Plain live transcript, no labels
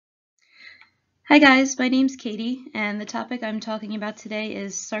Hi guys, my name's Katie, and the topic I'm talking about today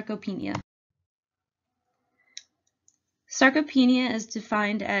is sarcopenia. Sarcopenia is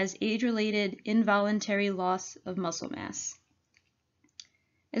defined as age-related involuntary loss of muscle mass.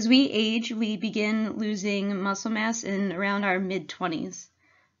 As we age, we begin losing muscle mass in around our mid-20s.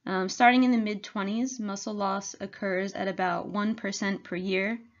 Starting in the mid-20s, muscle loss occurs at about 1% per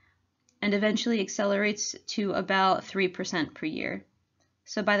year and eventually accelerates to about 3% per year.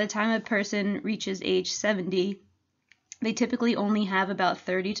 So by the time a person reaches age 70, they typically only have about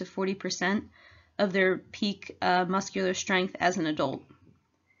 30 to 40% of their peak muscular strength as an adult.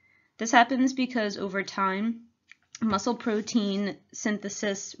 This happens because over time, muscle protein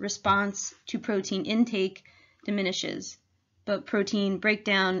synthesis response to protein intake diminishes, but protein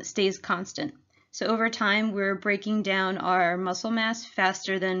breakdown stays constant. So over time, we're breaking down our muscle mass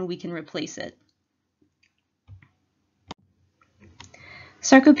faster than we can replace it.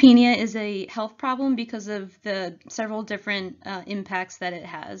 Sarcopenia is a health problem because of the several different impacts that it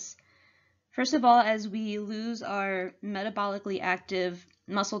has. First of all, as we lose our metabolically active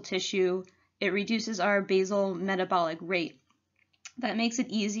muscle tissue, it reduces our basal metabolic rate. That makes it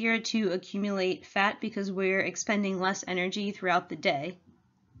easier to accumulate fat because we're expending less energy throughout the day.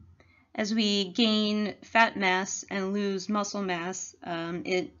 As we gain fat mass and lose muscle mass,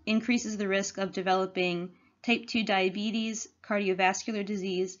 it increases the risk of developing type 2 diabetes, cardiovascular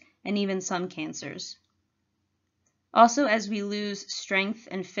disease, and even some cancers. Also, as we lose strength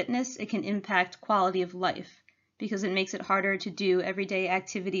and fitness, it can impact quality of life because it makes it harder to do everyday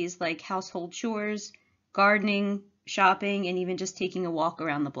activities like household chores, gardening, shopping, and even just taking a walk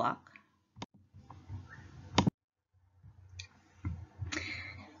around the block.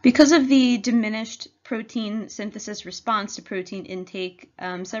 Because of the diminished protein synthesis response to protein intake,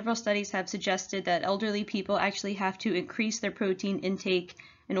 several studies have suggested that elderly people actually have to increase their protein intake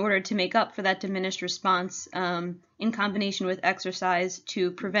in order to make up for that diminished response in combination with exercise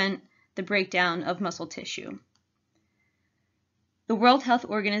to prevent the breakdown of muscle tissue. The World Health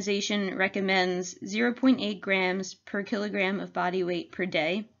Organization recommends 0.8 grams per kilogram of body weight per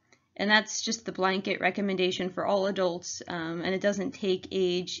day. And that's just the blanket recommendation for all adults, and it doesn't take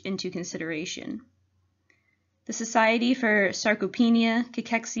age into consideration. The Society for Sarcopenia,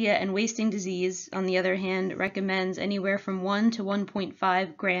 Cachexia, and Wasting Disease, on the other hand, recommends anywhere from 1 to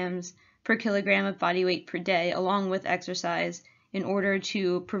 1.5 grams per kilogram of body weight per day, along with exercise, in order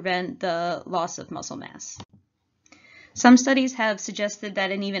to prevent the loss of muscle mass. Some studies have suggested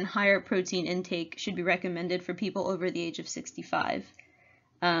that an even higher protein intake should be recommended for people over the age of 65.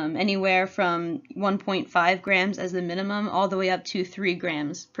 Anywhere from 1.5 grams as the minimum all the way up to 3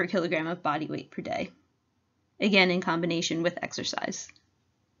 grams per kilogram of body weight per day, again in combination with exercise.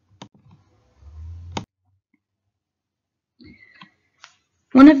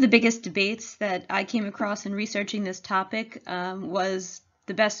 One of the biggest debates that I came across in researching this topic was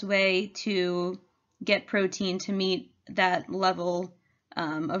the best way to get protein to meet that level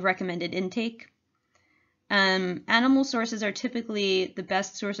of recommended intake. Animal sources are typically the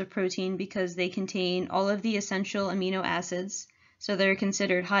best source of protein because they contain all of the essential amino acids, so they're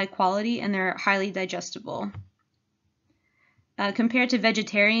considered high quality and they're highly digestible. Compared to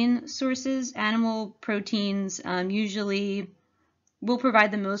vegetarian sources, animal proteins usually will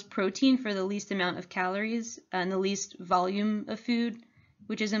provide the most protein for the least amount of calories and the least volume of food,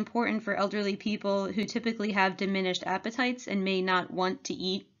 which is important for elderly people who typically have diminished appetites and may not want to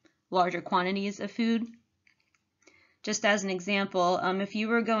eat larger quantities of food. Just as an example, if you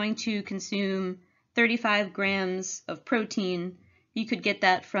were going to consume 35 grams of protein, you could get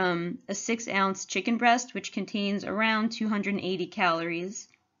that from a 6-ounce chicken breast, which contains around 280 calories.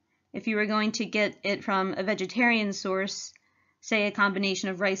 If you were going to get it from a vegetarian source, say a combination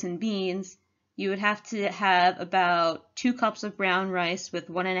of rice and beans, you would have to have about 2 cups of brown rice with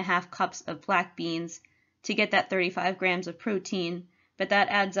 1.5 cups of black beans to get that 35 grams of protein. But that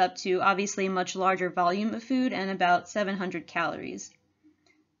adds up to obviously a much larger volume of food and about 700 calories.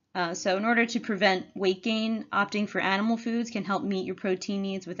 So in order to prevent weight gain, opting for animal foods can help meet your protein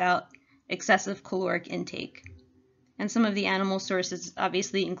needs without excessive caloric intake. And some of the animal sources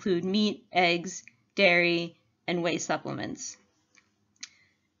obviously include meat, eggs, dairy, and whey supplements.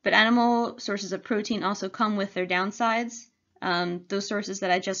 But animal sources of protein also come with their downsides. Those sources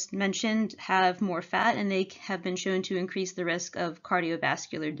that I just mentioned have more fat and they have been shown to increase the risk of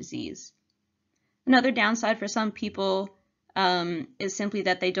cardiovascular disease. Another downside for some people is simply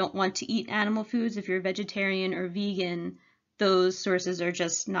that they don't want to eat animal foods. If you're vegetarian or vegan, those sources are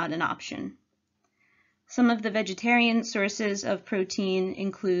just not an option. Some of the vegetarian sources of protein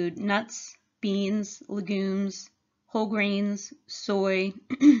include nuts, beans, legumes, whole grains, soy,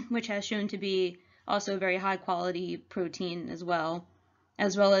 which has shown to be also very high quality protein as well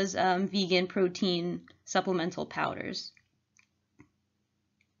as vegan protein supplemental powders.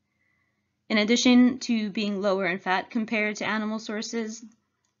 In addition to being lower in fat compared to animal sources,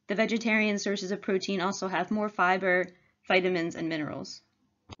 the vegetarian sources of protein also have more fiber, vitamins, and minerals.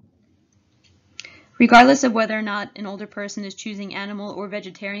 Regardless of whether or not an older person is choosing animal or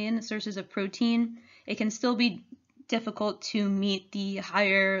vegetarian sources of protein, it can still be difficult to meet the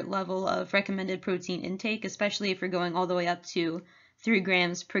higher level of recommended protein intake, especially if you're going all the way up to 3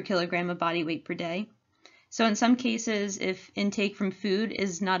 grams per kilogram of body weight per day. So in some cases, if intake from food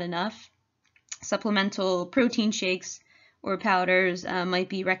is not enough, supplemental protein shakes or powders might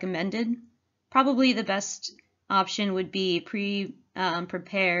be recommended. Probably the best option would be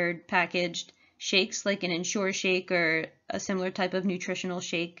prepared, packaged shakes like an Ensure shake or a similar type of nutritional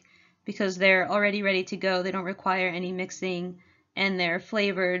shake, because they're already ready to go. They don't require any mixing and they're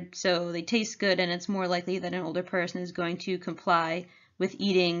flavored, so they taste good, and it's more likely that an older person is going to comply with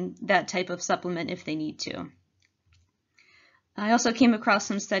eating that type of supplement if they need to. I also came across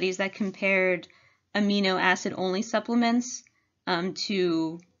some studies that compared amino acid only supplements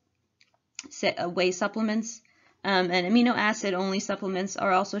to whey supplements. And amino acid only supplements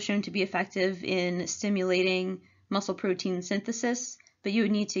are also shown to be effective in stimulating muscle protein synthesis, but you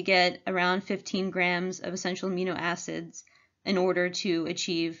would need to get around 15 grams of essential amino acids in order to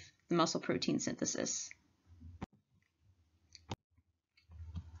achieve the muscle protein synthesis.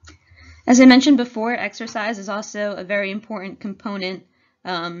 As I mentioned before, exercise is also a very important component,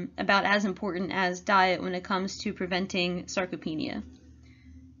 about as important as diet when it comes to preventing sarcopenia.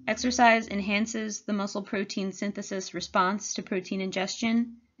 Exercise enhances the muscle protein synthesis response to protein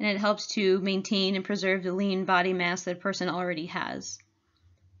ingestion, and it helps to maintain and preserve the lean body mass that a person already has.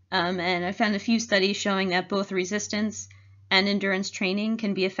 And I found a few studies showing that both resistance and endurance training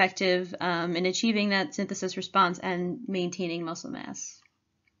can be effective in achieving that synthesis response and maintaining muscle mass.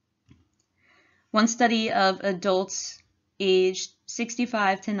 One study of adults aged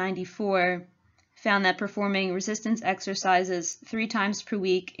 65 to 94 found that performing resistance exercises 3 times per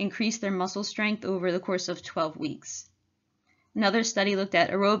week increased their muscle strength over the course of 12 weeks. Another study looked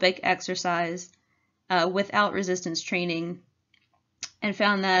at aerobic exercise without resistance training and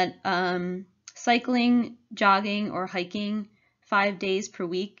found that cycling, jogging, or hiking 5 days per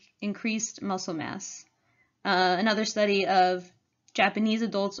week increased muscle mass. Another study of Japanese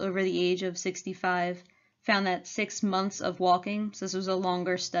adults over the age of 65 found that 6 months of walking, so this was a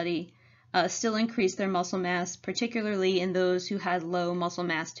longer study, still increased their muscle mass, particularly in those who had low muscle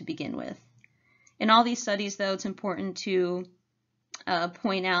mass to begin with. In all these studies, though, it's important to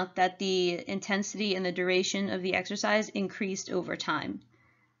point out that the intensity and the duration of the exercise increased over time.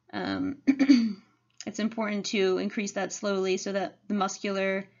 It's important to increase that slowly so that the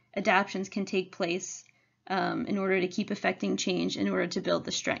muscular adaptations can take place in order to keep effecting change, in order to build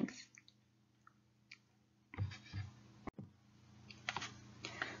the strength.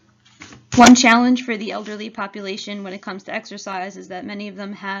 One challenge for the elderly population when it comes to exercise is that many of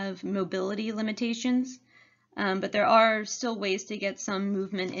them have mobility limitations, but there are still ways to get some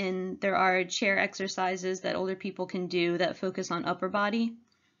movement in. There are chair exercises that older people can do that focus on upper body.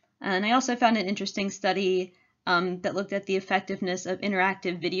 And I also found an interesting study that looked at the effectiveness of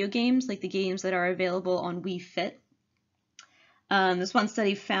interactive video games, like the games that are available on Wii Fit. This one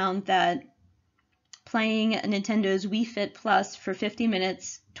study found that playing Nintendo's Wii Fit Plus for 50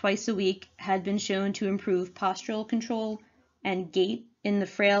 minutes twice a week had been shown to improve postural control and gait in the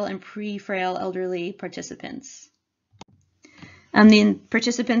frail and pre-frail elderly participants. The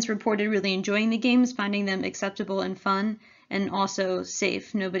participants reported really enjoying the games, finding them acceptable and fun, and also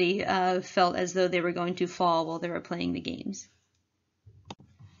safe. Nobody felt as though they were going to fall while they were playing the games.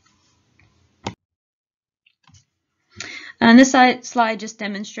 And this slide just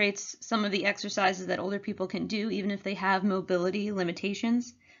demonstrates some of the exercises that older people can do, even if they have mobility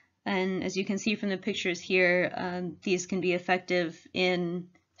limitations. And as you can see from the pictures here, these can be effective in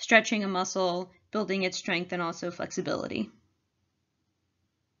stretching a muscle, building its strength, and also flexibility.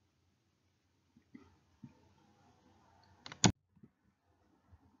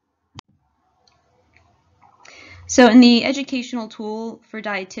 So in the educational tool for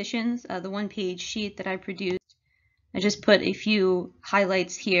dietitians, the one-page sheet that I produced, I just put a few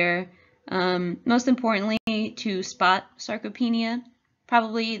highlights here. Most importantly, to spot sarcopenia.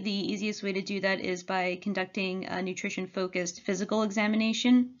 Probably the easiest way to do that is by conducting a nutrition-focused physical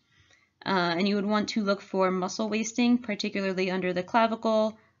examination. And you would want to look for muscle wasting, particularly under the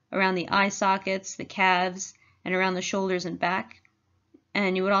clavicle, around the eye sockets, the calves, and around the shoulders and back.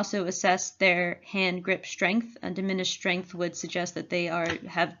 And you would also assess their hand grip strength. A diminished strength would suggest that they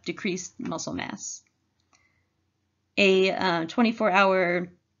have decreased muscle mass. A 24-hour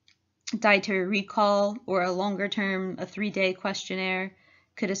dietary recall or a longer term, a 3-day questionnaire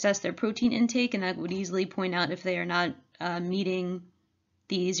could assess their protein intake, and that would easily point out if they are not meeting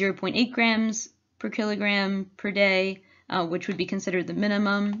the 0.8 grams per kilogram per day, which would be considered the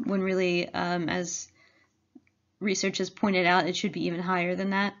minimum, when really, as research has pointed out, it should be even higher than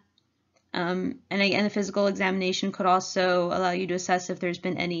that. And again, a physical examination could also allow you to assess if there's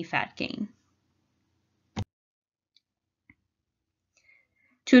been any fat gain.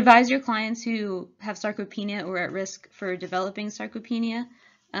 To advise your clients who have sarcopenia or are at risk for developing sarcopenia,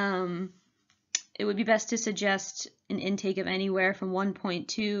 it would be best to suggest an intake of anywhere from 1.2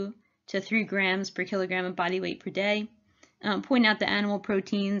 to 3 grams per kilogram of body weight per day. Point out that animal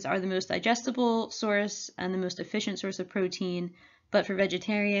proteins are the most digestible source and the most efficient source of protein, but for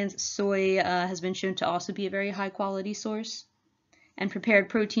vegetarians, soy has been shown to also be a very high quality source. And prepared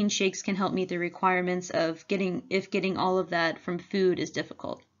protein shakes can help meet the requirements of getting all of that from food is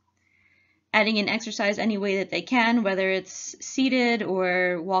difficult. Adding in exercise any way that they can, whether it's seated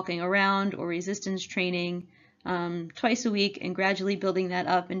or walking around or resistance training, twice a week, and gradually building that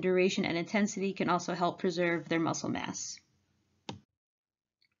up in duration and intensity can also help preserve their muscle mass.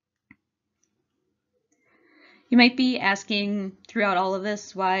 You might be asking throughout all of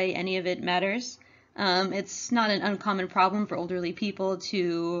this why any of it matters. It's not an uncommon problem for elderly people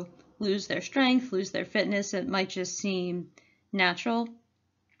to lose their strength, lose their fitness. It might just seem natural.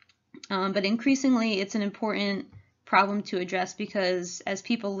 But increasingly, it's an important problem to address because as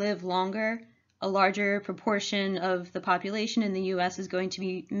people live longer, a larger proportion of the population in the U.S. is going to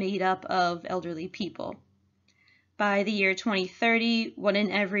be made up of elderly people. By the year 2030, 1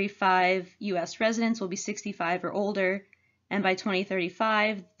 in every 5 U.S. residents will be 65 or older, and by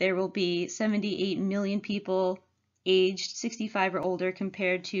 2035, there will be 78 million people aged 65 or older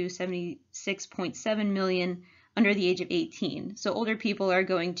compared to 76.7 million under the age of 18. So older people are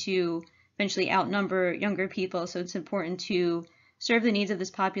going to eventually outnumber younger people, so it's important to serve the needs of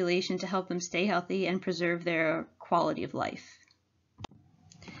this population to help them stay healthy and preserve their quality of life.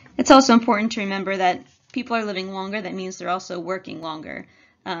 It's also important to remember that people are living longer. That means they're also working longer.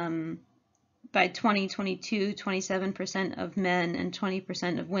 By 2022, 27% of men and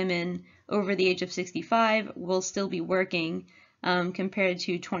 20% of women over the age of 65 will still be working, compared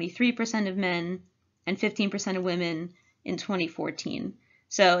to 23% of men and 15% of women in 2014.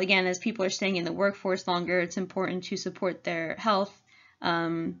 So again, as people are staying in the workforce longer, it's important to support their health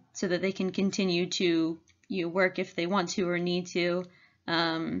so that they can continue to work if they want to or need to,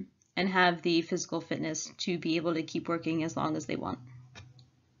 and have the physical fitness to be able to keep working as long as they want.